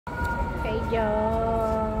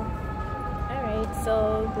y'all. Alright,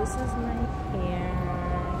 so this is my hair.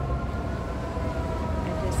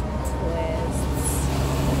 I did some twists.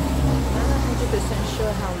 I'm not 100%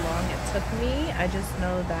 sure how long it took me. I just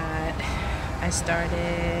know that I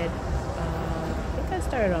started, I think I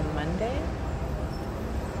started on Monday.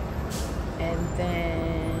 And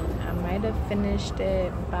then I might have finished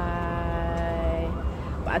it by,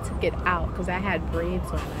 but I took it out because I had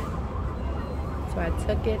braids on it. So I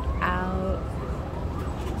took it out.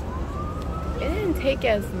 It didn't take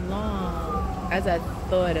as long as I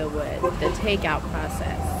thought it would, the takeout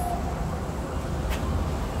process.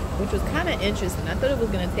 Which was kind of interesting. I thought it was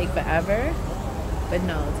gonna take forever. But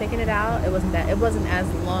no, taking it out, it wasn't as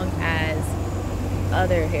long as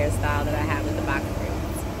other hairstyle that I had with the box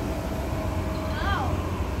braids.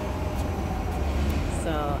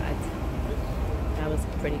 So that was a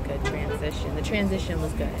pretty good transition. The transition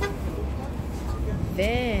was good.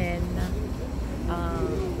 Then,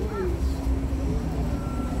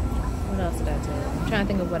 what else did I do? I'm trying to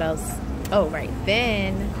think of what else. Oh, right.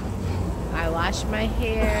 Then I washed my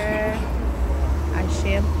hair. I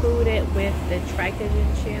shampooed it with the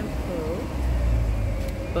Tricogen shampoo.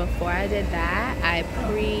 Before I did that, I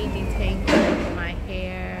pre-detangled my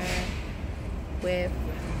hair with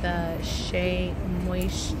the Shea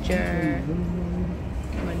Moisture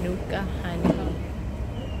Manuka Honey.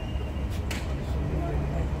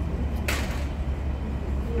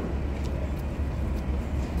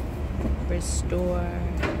 Restore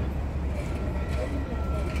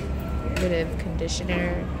bit of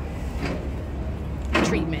conditioner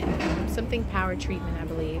treatment, something power treatment, I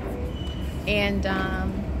believe, and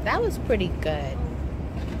that was pretty good.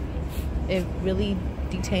 It really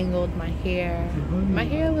detangled my hair. My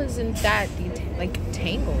hair wasn't that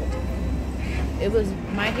tangled.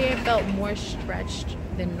 My hair felt more stretched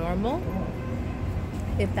than normal,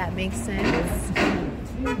 if that makes sense.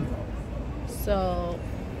 So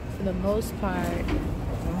for the most part,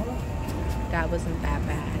 that wasn't that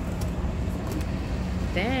bad.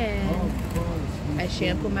 Then I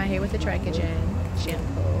shampooed my hair with the Tricogen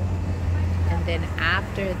shampoo, and then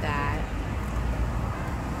after that,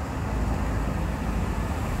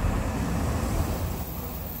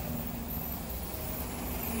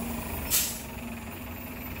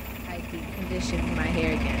 I deep conditioned my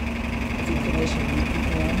hair again. Deep conditioned.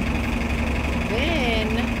 Then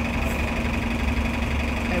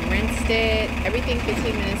I rinsed it, everything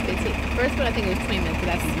 15 minutes, first one I think it was 20 minutes,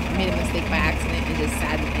 because I made a mistake by accident and just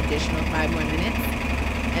added an additional 5 more minutes.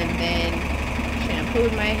 And then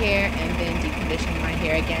shampooed my hair and then deep conditioned my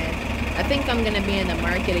hair again. I think I'm going to be in the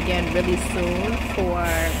market again really soon for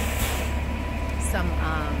some,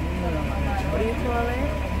 what do you call it?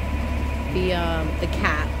 The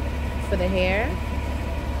cap for the hair.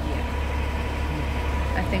 Yeah.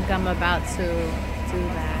 I think I'm about to do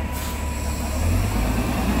that.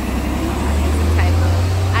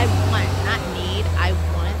 I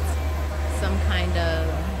want some kind of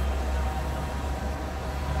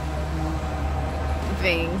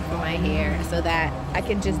thing for my hair so that I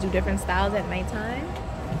can just do different styles at nighttime.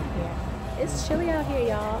 Yeah. It's chilly out here,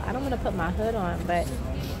 y'all. I don't want to put my hood on, but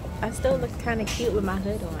I still look kind of cute with my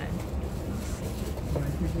hood on.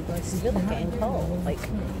 It's really getting cold. Like,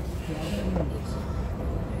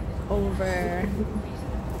 over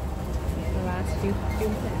the last few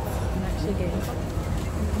minutes, I'm actually getting cold.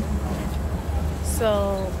 So,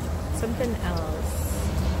 something else.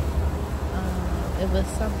 It was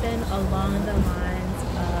something along the lines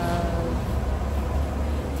of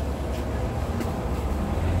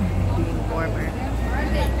being warmer.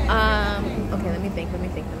 Okay, let me think.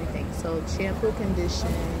 So, shampoo,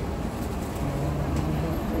 condition.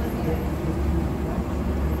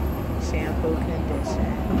 Shampoo,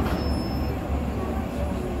 condition.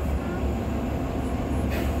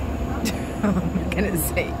 I'm not gonna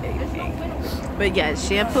say anything. But yes,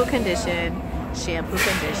 shampoo, condition.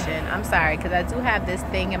 I'm sorry, because I do have this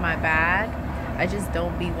thing in my bag. I just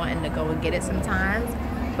don't be wanting to go and get it sometimes.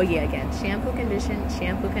 But yeah, again, shampoo,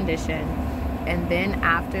 condition. And then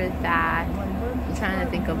after that, I'm trying to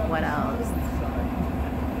think of what else.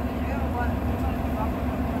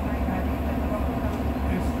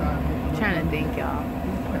 I'm trying to think, y'all.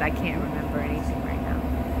 But I can't remember anything right now.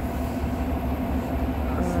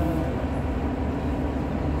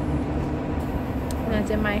 And I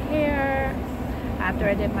did my hair. After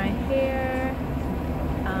I did my hair,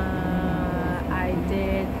 I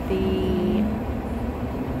did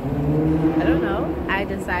I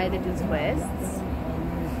decided to do twists.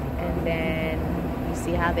 And then you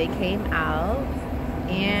see how they came out.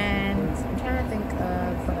 And I'm trying to think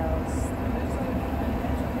of what else.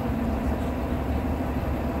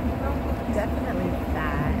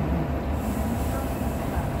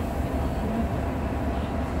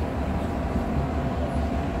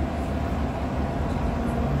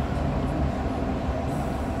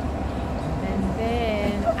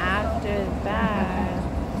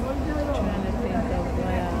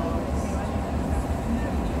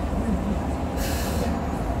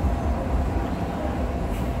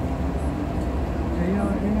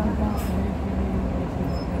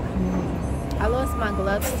 my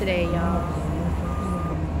gloves today, y'all.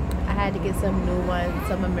 I had to get some new ones,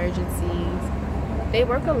 some emergencies. They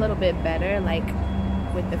work a little bit better, like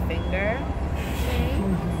with the finger thing.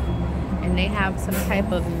 And they have some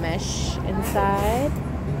type of mesh inside.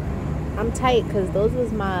 I'm tight because those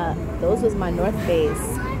was my North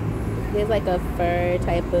Face. There's like a fur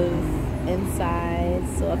type of inside,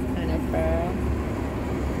 soft kind of fur.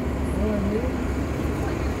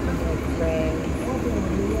 Gray.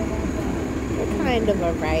 They're kind of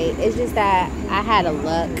alright. It's just that I had a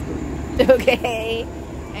look, okay,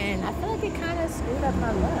 and I feel like it kind of screwed up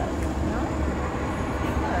my look. No?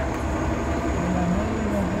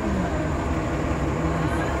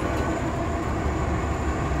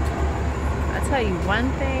 I'll tell you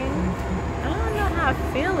one thing. I don't know how I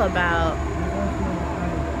feel about.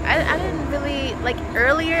 I didn't really like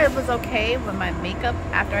earlier. It was okay with my makeup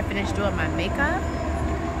after I finished doing my makeup.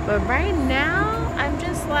 But right now, I'm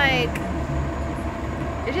just like,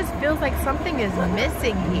 it just feels like something is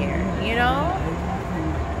missing here, you know?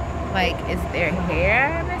 Like, is there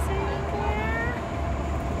hair missing here?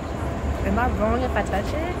 Am I wrong if I touch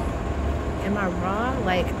it? Am I wrong?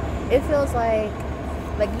 Like, it feels like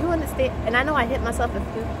you understand, and I know I hit myself a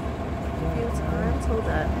few times. Hold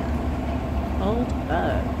up.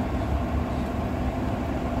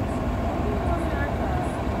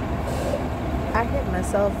 I hit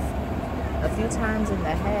myself a few times in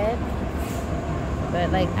the head,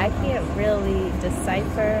 but like I can't really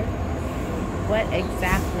decipher what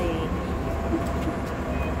exactly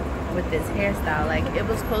with this hairstyle. Like it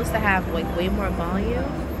was supposed to have like way more volume.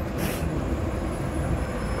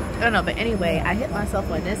 I don't know, but anyway, I hit myself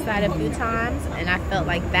on this side a few times and I felt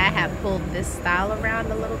like that had pulled this style around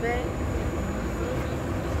a little bit.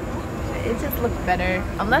 It just looked better,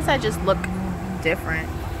 unless I just look different,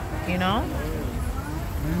 you know?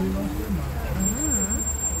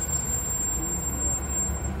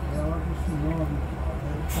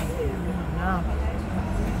 No.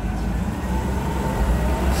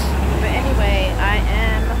 But anyway, I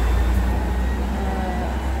am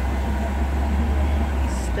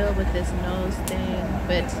still with this nose thing,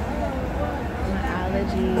 but my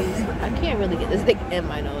allergies, I can't really get this thing in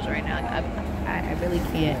my nose right now. Like, I really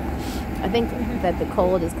can't. I think that the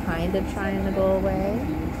cold is kind of trying to go away.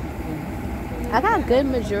 I got a good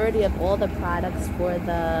majority of all the products for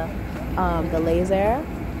the laser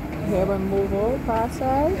hair removal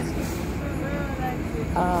process.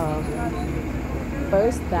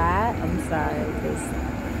 First that, I'm sorry, because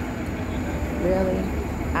really,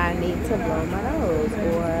 I need to blow my nose,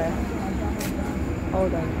 or,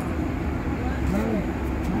 hold on.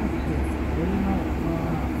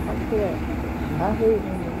 Up here.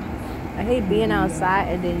 I hate being outside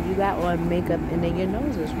and then you got on makeup and then your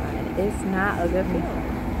nose is running. It's not a good feeling.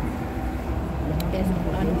 It's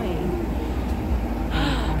annoying. I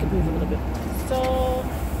can breathe a little bit. So,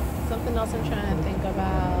 something else I'm trying to think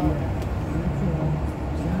about.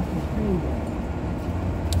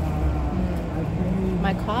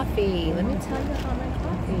 My coffee. Let me tell you about my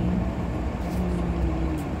coffee.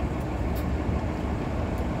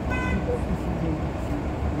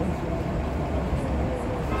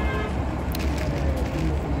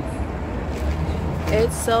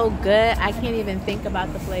 It's so good, I can't even think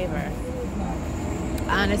about the flavor.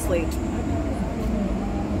 Honestly.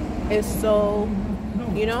 It's so,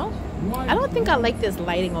 you know? I don't think I like this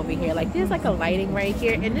lighting over here. Like, there's like a lighting right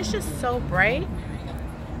here, and it's just so bright.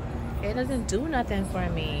 It doesn't do nothing for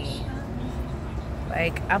me.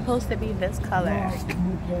 Like, I'm supposed to be this color.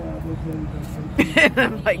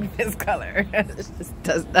 I'm like this color. It just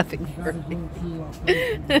does nothing for me.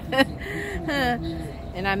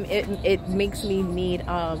 And it makes me need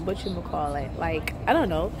whatchamacallit, like, I don't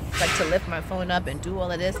know, like to lift my phone up and do all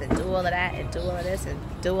of this and do all of that and do all of this and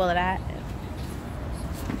do all of that. And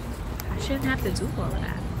I shouldn't have to do all of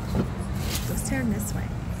that. Let's turn this way.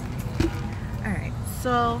 Alright,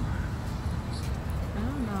 so I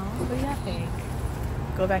don't know. What do y'all think?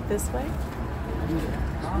 Go back this way?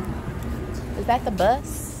 Is that the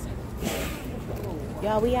bus?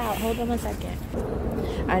 Y'all, we out. Hold on 1 second.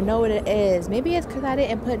 I know what it is. Maybe it's because I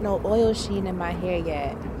didn't put no oil sheen in my hair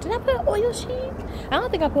yet. Did I put oil sheen? I don't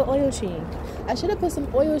think I put oil sheen. I should have put some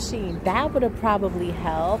oil sheen. That would have probably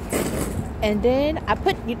helped. And then I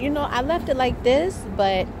put, you know, I left it like this,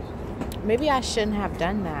 but maybe I shouldn't have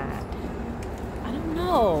done that. I don't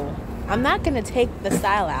know. I'm not going to take the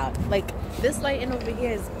style out. Like, this lighting over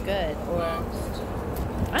here is good. Or,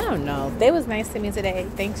 I don't know. They was nice to me today.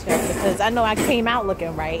 Thanks, y'all. Because I know I came out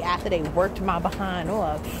looking right after they worked my behind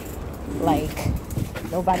off. Like,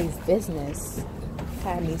 nobody's business.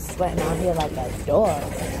 Had me sweating out here like a dog.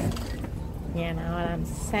 You know what I'm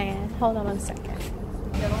saying? Hold on 1 second.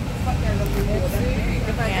 Yeah,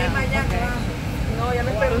 okay.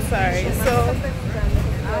 I'm sorry. So,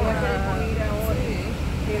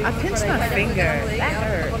 I pinched my finger. That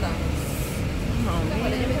hurt. Oh,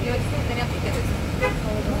 man.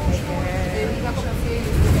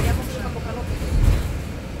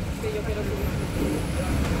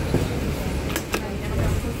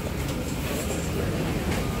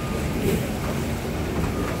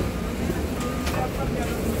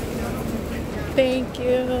 Thank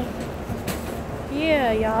you.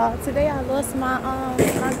 Yeah, y'all. Today I lost my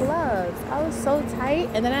my gloves. I was so tight,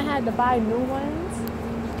 and then I had to buy new ones,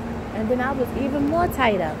 and then I was even more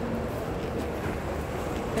tighter.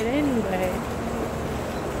 But anyway,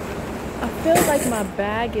 I feel like my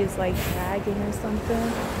bag is like dragging or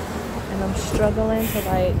something, and I'm struggling to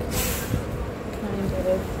like kind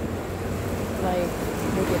of like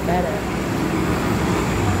make it better.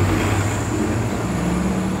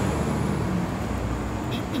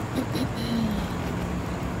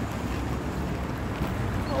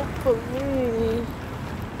 Hopefully.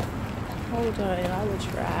 Hold on, I will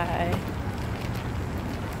try.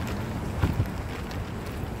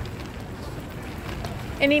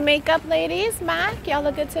 Any makeup, ladies? MAC, y'all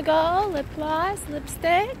are good to go? Lip gloss,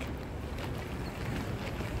 lipstick?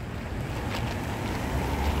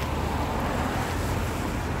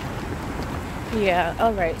 Yeah,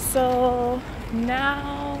 alright. So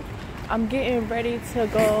now I'm getting ready to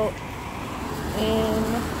go in.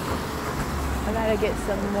 I gotta get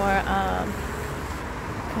some more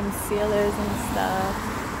concealers and stuff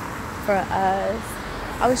for us.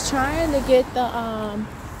 I was trying to get I'm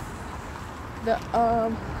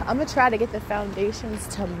gonna try to get the foundations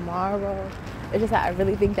tomorrow. It's just that I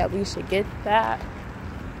really think that we should get the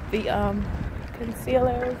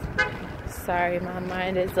concealers. Sorry, my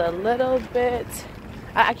mind is a little bit,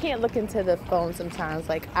 I can't look into the phone sometimes.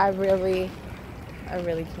 Like I really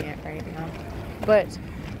can't right now. But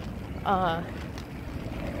a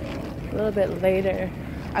little bit later,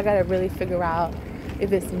 I gotta really figure out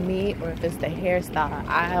if it's me or if it's the hairstyle.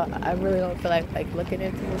 I really don't feel like looking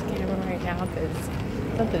into this camera right now because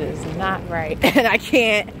something is not right, and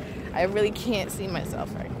I really can't see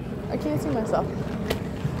myself right. I can't see myself.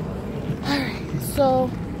 All right, so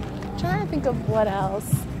trying to think of what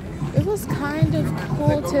else. It was kind of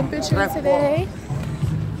cool temperature today.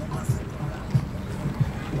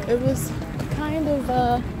 It was kind of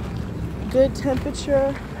a good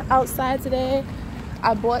temperature outside today.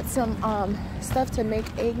 I bought some stuff to make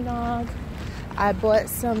eggnog. I bought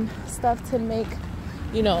some stuff to make,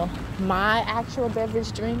 you know, my actual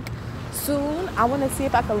beverage drink. Soon, I want to see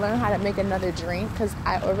if I can learn how to make another drink because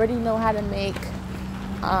I already know how to make,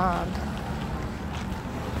 I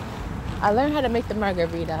learned how to make the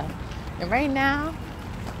margarita. And right now,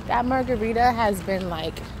 that margarita has been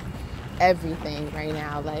like everything right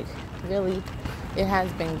now. Like really, it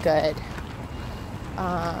has been good.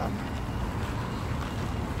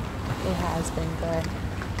 It has been good.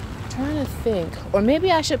 I'm trying to think. Or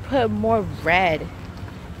maybe I should put more red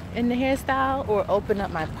in the hairstyle or open up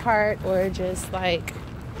my part or just like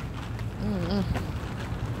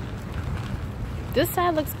this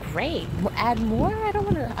side looks great. Add more? I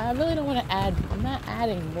really don't want to add. I'm not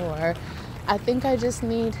adding more. I think I just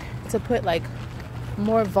need to put like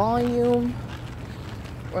more volume,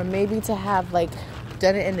 or maybe to have like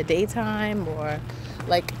done it in the daytime, or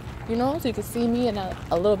like, you know, so you can see me in a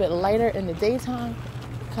little bit lighter in the daytime,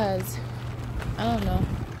 because I don't know,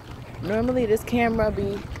 normally this camera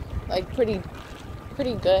be like pretty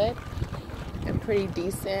good and pretty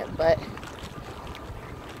decent, but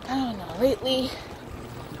I don't know, lately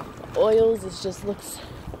the oils, it just looks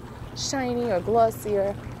shiny or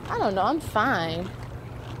glossier. I don't know, I'm fine,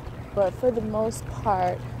 but for the most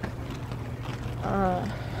part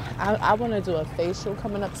I want to do a facial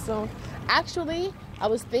coming up soon. Actually, I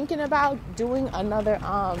was thinking about doing another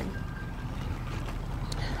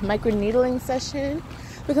microneedling session,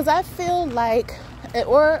 because I feel like,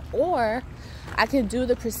 or I can do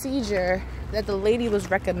the procedure that the lady was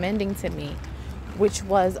recommending to me, which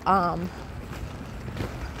was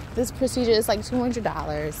this procedure is like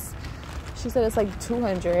 $200. She said it's like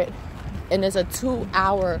 $200, and it's a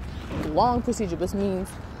 2-hour long procedure, which means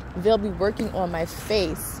they'll be working on my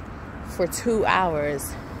face for 2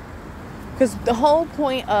 hours. Because the whole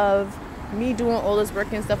point of me doing all this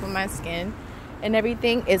work and stuff on my skin and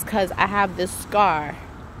everything is because I have this scar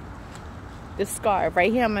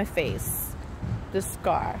right here on my face. This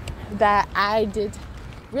scar that I did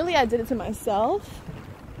it to myself,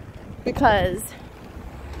 because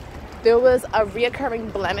there was a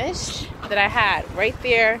reoccurring blemish that I had right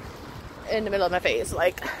there in the middle of my face.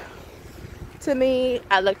 Like, to me,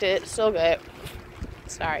 I looked at it so good.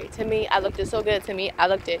 Sorry. To me, I looked it so good. To me, I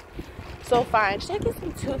looked it so fine. Should I get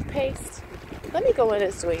some toothpaste? Let me go in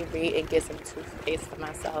this Reed and get some toothpaste for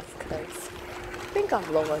myself because I think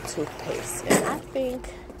I'm low on toothpaste. And I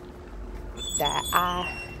think that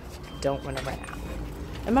I don't want to run out.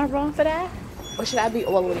 Am I wrong for that? Or should I be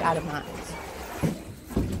all the way out of mine?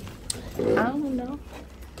 I don't know.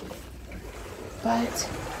 But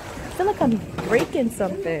I feel like I'm breaking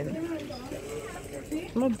something.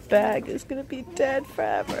 My bag is gonna be dead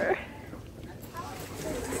forever.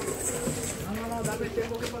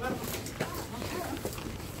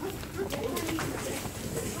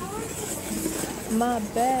 My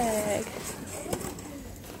bag.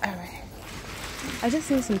 Alright. I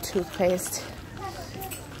just need some toothpaste.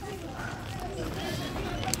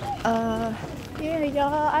 Yeah,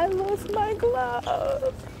 y'all, I lost my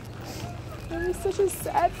glove. It was such a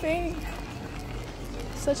sad thing.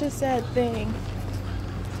 Such a sad thing.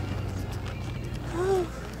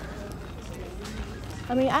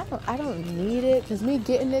 I mean, I don't need it because me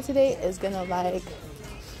getting it today is gonna like.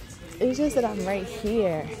 It's just that I'm right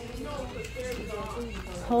here.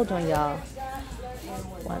 Hold on, y'all.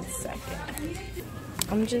 1 second.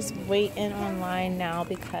 I'm just waiting online now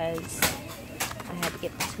because I had to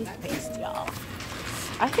get the toothpaste, y'all.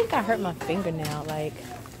 I think I hurt my fingernail. Like,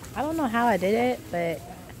 I don't know how I did it, but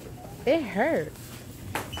it hurt.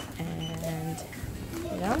 And,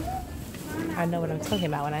 you know, I know what I'm talking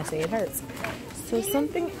about when I say it hurts. So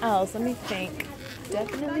something else, let me think.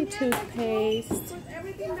 Definitely toothpaste.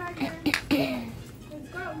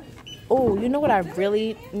 Oh, you know what I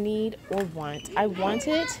really need or want? I want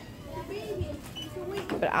it,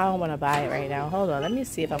 but I don't want to buy it right now. Hold on, let me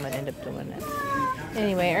see if I'm going to end up doing it.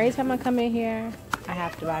 Anyway, every time I come in here, I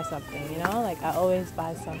have to buy something, you know? Like, I always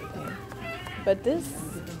buy something. But this,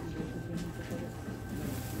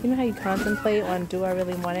 you know how you contemplate on do I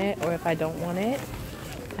really want it or if I don't want it?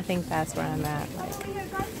 I think that's where I'm at. Like,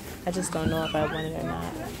 I just don't know if I want it or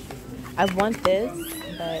not. I want this,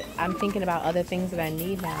 but I'm thinking about other things that I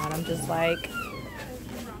need now, and I'm just like,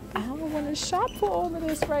 I don't want to shop for all of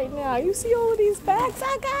this right now. You see all of these bags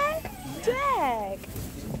I got? Dag.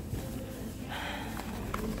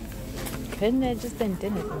 Couldn't it just been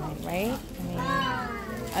dinner tonight, right? I mean,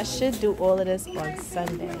 I should do all of this on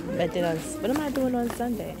Sunday. But then what am I doing on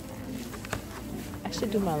Sunday? I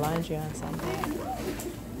should do my laundry on Sunday.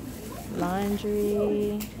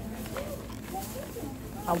 Laundry.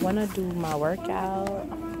 I want to do my workout.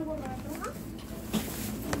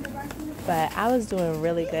 But I was doing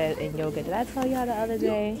really good in yoga. Did I tell y'all the other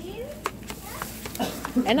day?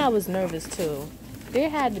 And I was nervous too. There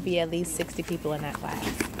had to be at least 60 people in that class.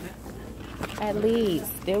 At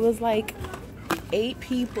least. There was like 8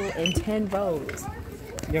 people in 10 rows.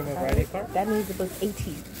 You have a Rite card? That means it was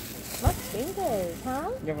 18. My fingers,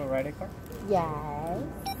 huh? You have a Rite card? Yes.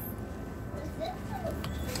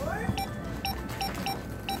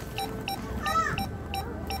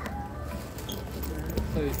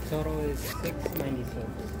 So the total is $6.96.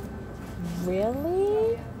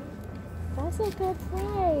 Really? That's a good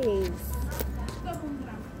price.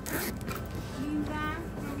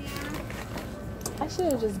 I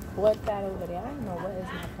should have just bought that over there. I don't know what is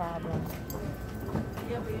my problem.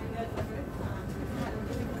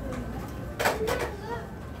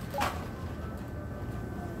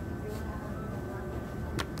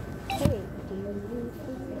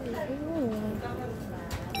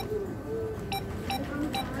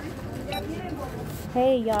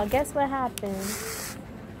 Hey y'all, guess what happened?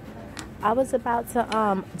 I was about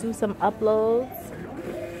to do some uploads,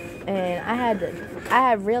 and I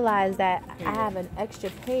had realized that I have an extra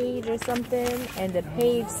page or something, and the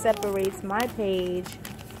page separates my page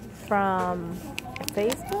from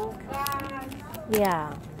Facebook.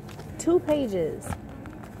 Yeah, 2 pages.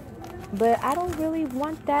 But I don't really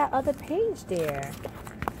want that other page there.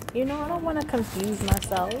 You know, I don't want to confuse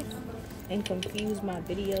myself and confuse my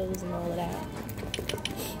videos and all of that.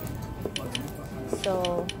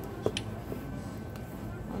 So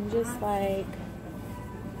I'm just like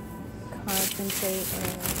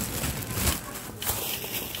concentrating.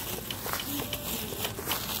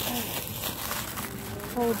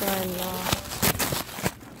 Hold on, y'all.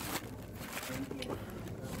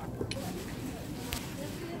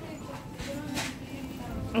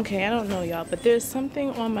 Okay, I don't know, y'all, but there's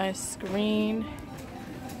something on my screen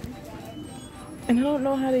and I don't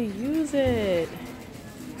know how to use it.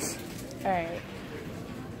 Alright.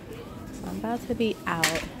 So I'm about to be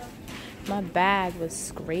out. My bag was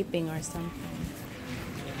scraping or something.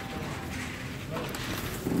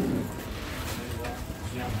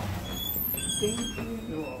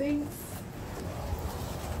 Thanks.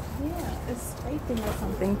 Yeah, it's scraping or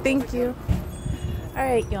something. Thank you. All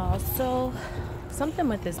right, y'all. So something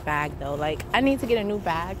with this bag though. Like, I need to get a new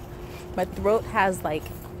bag. My throat has like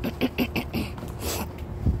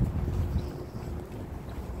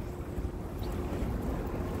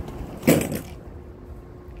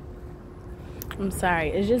I'm sorry.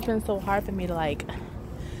 It's just been so hard for me to like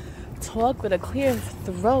talk with a clear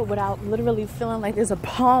throat without literally feeling like there's a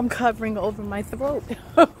palm covering over my throat.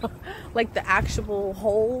 Like the actual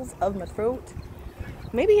holes of my throat.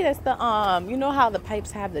 Maybe that's the you know how the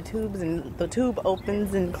pipes have the tubes and the tube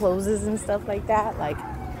opens and closes and stuff like that? Like,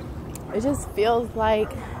 it just feels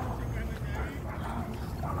like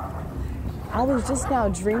I was just now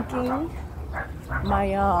drinking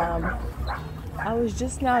my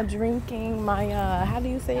how do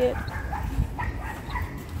you say it?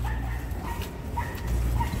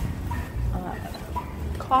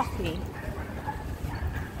 Coffee.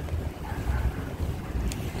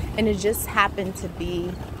 And it just happened to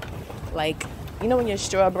be like, you know when your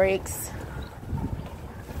straw breaks?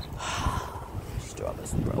 Straw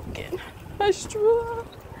was broken. My straw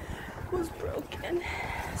was broken.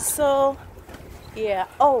 So, yeah.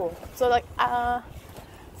 Oh, so like, Mark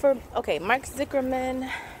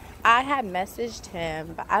Zuckerman, I had messaged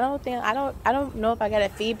him, but I don't know if I got a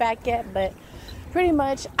feedback yet, but pretty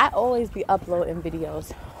much I always be uploading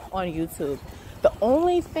videos on YouTube. The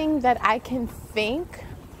only thing that I can think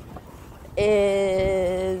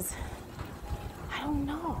is, I don't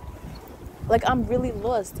know. Like, I'm really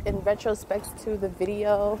lost in retrospect to the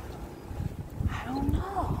video. I don't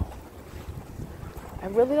know. I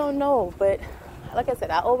really don't know, but like I said,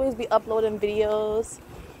 I always be uploading videos.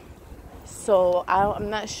 So I'm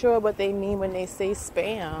not sure what they mean when they say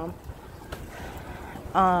spam.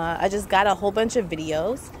 I just got a whole bunch of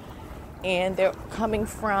videos and they're coming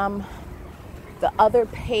from the other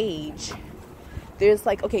page. There's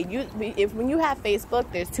like, okay, when you have Facebook,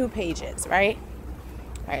 there's two pages, right?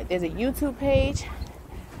 All right, there's a YouTube page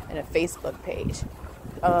and a Facebook page.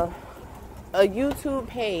 A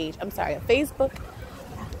Facebook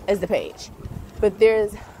is the page. But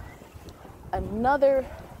there's another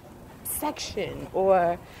section,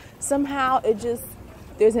 or somehow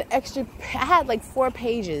there's an extra, I had like 4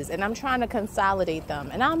 pages and I'm trying to consolidate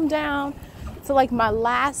them. And I'm down to like my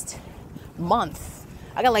last month.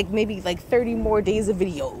 I got like maybe like 30 more days of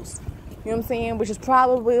videos. You know what I'm saying? Which is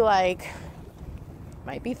probably like,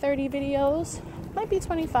 might be 30 videos, might be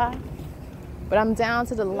 25. But I'm down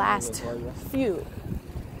to the last few.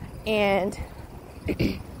 And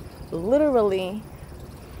literally,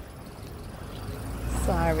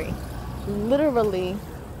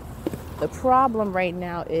 the problem right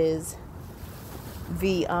now is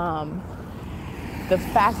the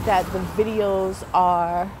fact that the videos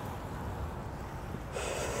are,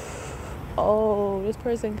 oh, this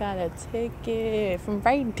person got a ticket from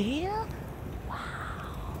right there? Wow.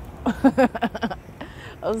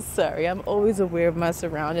 I'm sorry. I'm always aware of my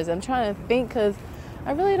surroundings. I'm trying to think because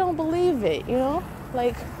I really don't believe it, you know?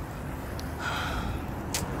 Like,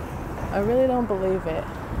 I really don't believe it.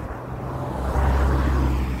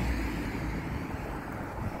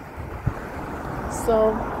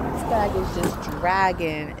 So, this bag is just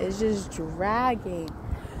dragging. It's just dragging.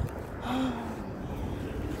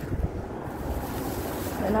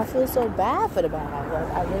 And I feel so bad for the bag.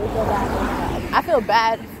 Like, I really feel bad for the bag. I feel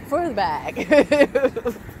bad for the bag.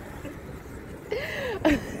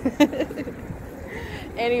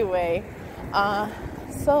 Anyway,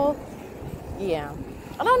 so, yeah.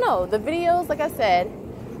 I don't know. The videos, like I said,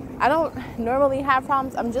 I don't normally have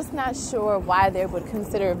problems. I'm just not sure why they would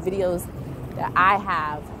consider videos that I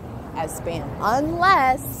have as spam.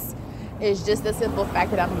 Unless it's just the simple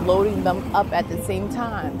fact that I'm loading them up at the same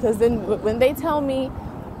time. Because then when they tell me,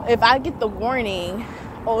 if I get the warning,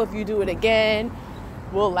 oh, if you do it again,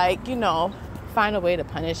 we'll like, you know, find a way to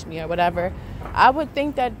punish me or whatever. I would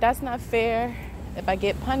think that that's not fair if I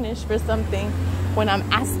get punished for something when I'm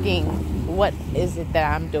asking, what is it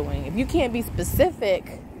that I'm doing? If you can't be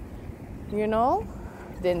specific, you know,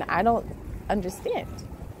 then I don't understand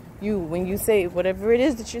you when you say whatever it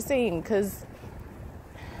is that you're saying, because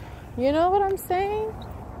you know what I'm saying?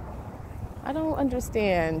 I don't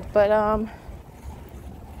understand. But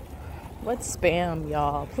what's spam,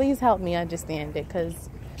 y'all? Please help me understand it, because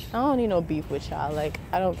I don't need no beef with y'all. Like,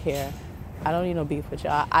 I don't care. I don't need no beef with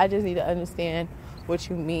y'all. I just need to understand what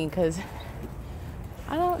you mean, because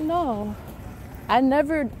I don't know. I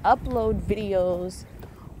never upload videos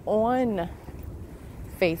on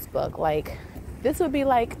Facebook. Like, this would be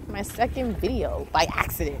like my second video by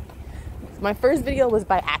accident. My first video was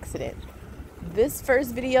by accident. This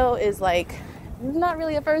first video is like, not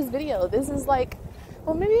really a first video. This is like,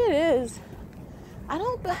 well, maybe it is.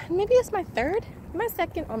 Maybe it's my third. my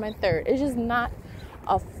second or my third. It's just not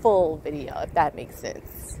a full video, if that makes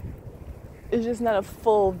sense. It's just not a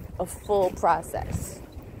full process.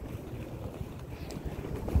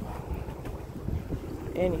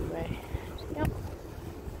 Anyway, yep.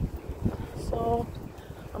 So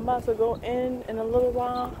I'm about to go in a little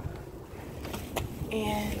while,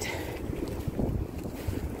 and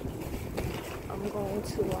I'm going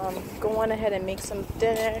to go on ahead and make some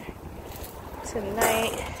dinner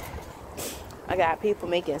tonight. I got people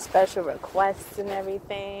making special requests and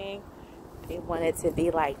everything. They want it to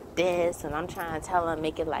be like this, and I'm trying to tell them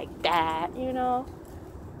make it like that, you know.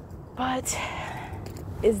 But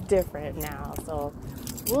it's different now, so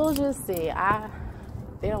we'll just see.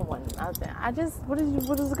 They don't want nothing.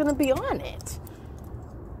 What is gonna be on it?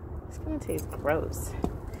 It's gonna taste gross.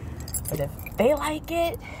 But if they like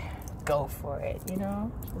it, go for it, you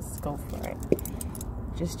know? Just go for it.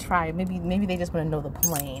 Just try it. Maybe they just want to know the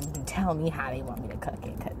plan and tell me how they want me to cook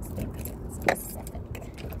it, because they're specific.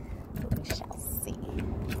 But we shall see.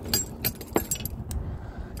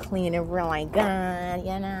 Clean it really good,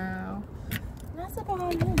 you know. That's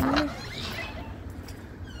about it.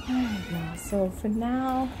 So for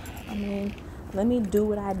now, I mean, let me do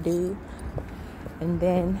what I do, and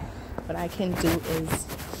then what I can do is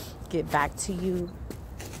get back to you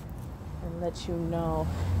and let you know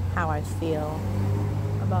how I feel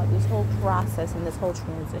about this whole process and this whole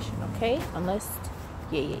transition, okay?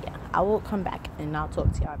 Yeah. I will come back and I'll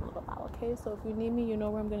talk to y'all in a little while, okay? So if you need me, you know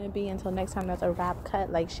where I'm going to be. Until next time, that's a wrap.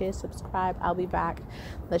 Cut, like, share, subscribe. I'll be back.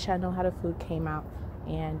 Let y'all know how the food came out.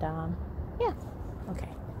 And, yeah. Okay.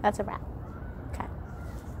 That's a wrap.